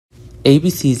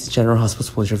ABC's General Hospital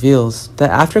Spoilers reveals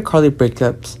that after Carly breaks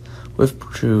up with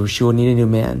Drew, she will need a new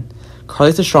man.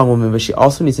 Carly's a strong woman, but she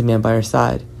also needs a man by her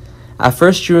side. At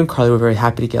first, Drew and Carly were very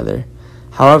happy together.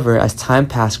 However, as time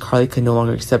passed, Carly could no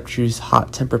longer accept Drew's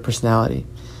hot-tempered personality.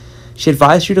 She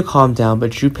advised Drew to calm down, but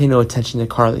Drew paid no attention to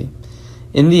Carly.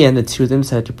 In the end, the two of them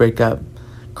decided to break up.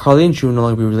 Carly and Drew will no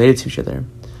longer be related to each other.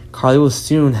 Carly will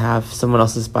soon have someone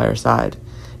else by her side.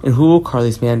 And who will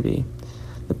Carly's man be?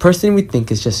 The person we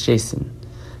think is just Jason.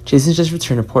 Jason just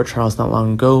returned to Port Charles not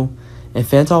long ago, and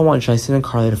fans all want Jason and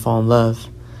Carly to fall in love.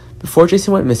 Before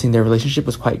Jason went missing, their relationship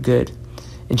was quite good,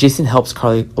 and Jason helps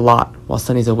Carly a lot while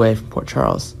Sunny's away from Port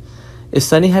Charles. If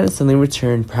Sunny hadn't suddenly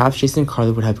returned, perhaps Jason and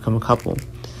Carly would have become a couple.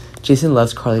 Jason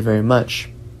loves Carly very much,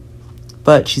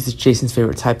 but she's Jason's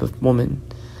favorite type of woman.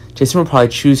 Jason will probably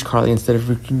choose Carly instead of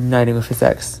reuniting with his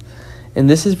ex. And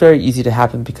this is very easy to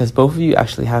happen because both of you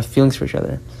actually have feelings for each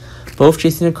other. Both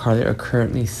Jason and Carly are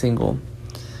currently single.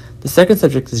 The second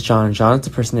subject is John. John is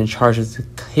the person in charge of the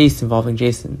case involving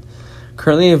Jason.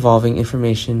 Currently involving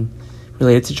information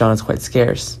related to John is quite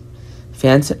scarce.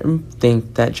 Fans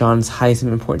think that John is hiding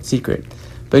some important secret,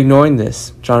 but ignoring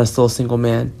this, John is still a single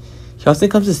man. He often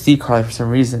comes to see Carly for some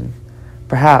reason.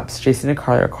 Perhaps Jason and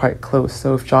Carly are quite close,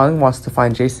 so if John wants to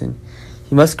find Jason,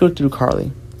 he must go through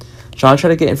Carly. John tried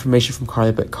to get information from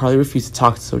Carly, but Carly refused to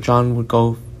talk, so John would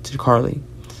go to Carly.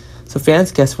 So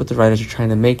fans guess what the writers are trying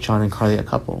to make John and Carly a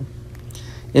couple.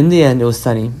 In the end, it was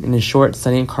Sunny, and in short,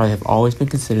 Sunny and Carly have always been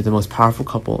considered the most powerful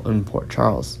couple in Port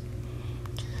Charles.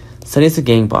 Sunny is a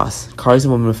gang boss. Carly's a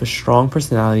woman with a strong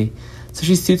personality, so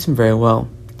she suits him very well.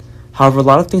 However, a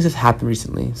lot of things have happened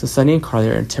recently, so Sunny and Carly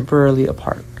are temporarily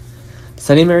apart.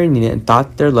 Sunny married Nina and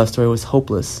thought their love story was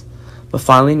hopeless, but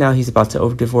finally now he's about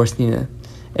to divorce Nina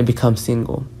and become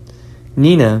single.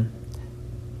 Nina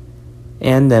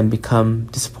and them become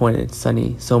disappointed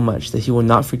Sunny so much that he will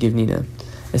not forgive Nina,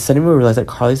 and Sunny will realize that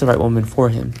Carly is the right woman for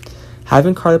him.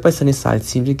 Having Carly by Sunny's side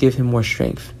seemed to give him more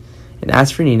strength. And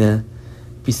as for Nina,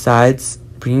 besides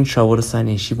bringing trouble to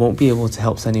Sunny, she won't be able to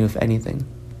help Sunny with anything.